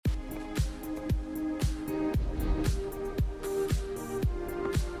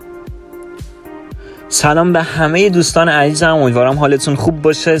سلام به همه دوستان عزیزم، امیدوارم حالتون خوب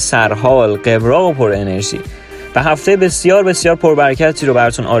باشه، سرحال، قبراق و پر انرژی. و هفته بسیار بسیار پربرکتی رو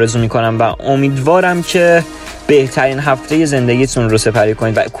براتون آرزو میکنم و امیدوارم که بهترین هفته زندگیتون رو سپری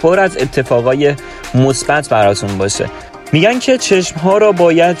کنید و پر از اتفاقای مثبت براتون باشه. میگن که چشمها را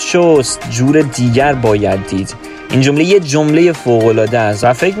باید شست، جور دیگر باید دید. این جمله یه جمله فوق‌العاده است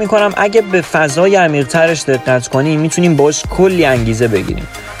و فکر میکنم اگه به فضای عمیق‌ترش دقت کنیم میتونیم باش کلی انگیزه بگیریم.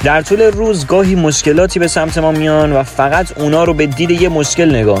 در طول روز گاهی مشکلاتی به سمت ما میان و فقط اونا رو به دید یه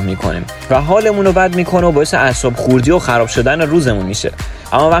مشکل نگاه میکنیم و حالمون رو بد میکنه و باعث اعصاب خوردی و خراب شدن روزمون میشه.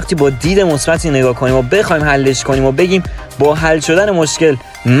 اما وقتی با دید مثبتی نگاه کنیم و بخوایم حلش کنیم و بگیم با حل شدن مشکل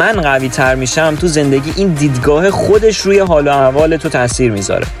من قوی تر میشم، تو زندگی این دیدگاه خودش روی حال و احوال تو تاثیر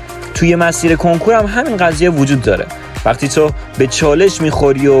میذاره. توی مسیر کنکور هم همین قضیه وجود داره. وقتی تو به چالش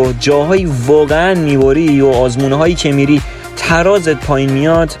میخوری و جاهایی واقعا میبری و آزمونهایی که میری ترازت پایین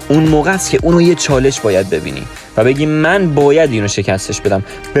میاد، اون موقع است که اونو یه چالش باید ببینی و بگی من باید اینو شکستش بدم.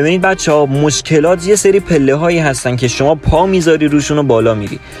 ببینید بچه‌ها، مشکلات یه سری پله هایی هستن که شما پا میذاری روشون و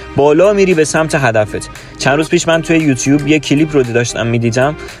بالا میری به سمت هدفت. چند روز پیش من توی یوتیوب یه کلیپ رو داشتم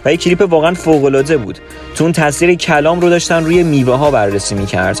میدیدم و یه کلیپ واقعا فوق العاده بود. تو اون تاثیر کلام رو داشتن روی میوه ها بررسی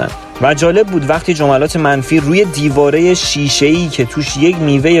میکردن و جالب بود وقتی جملات منفی روی دیواره شیشه‌ای که توش یک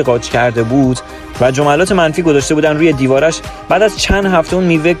میوه قاچ کرده بود و جملات منفی گذاشته بودن روی دیوارش، بعد از چند هفته اون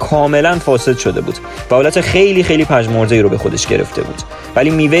میوه کاملا فاسد شده بود و حالت خیلی خیلی پژمرده‌ای رو به خودش گرفته بود. ولی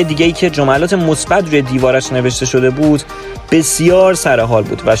میوه دیگه‌ای که جملات مثبت روی دیوارش نوشته شده بود بسیار سرحال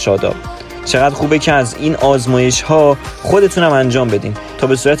بود و شاداب. چقدر خوبه که از این آزمایش‌ها خودتونم انجام بدین تا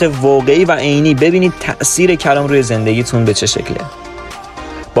به صورت واقعی و عینی ببینید تأثیر کلام روی زندگیتون به چه شکله.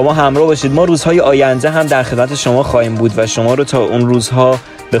 با ما همراه باشید، ما روزهای آینده هم در خدمت شما خواهیم بود و شما رو تا اون روزها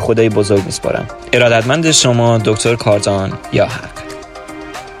به خدای بزرگ میسپارم. ارادتمند شما، دکتر کاردان یا حق.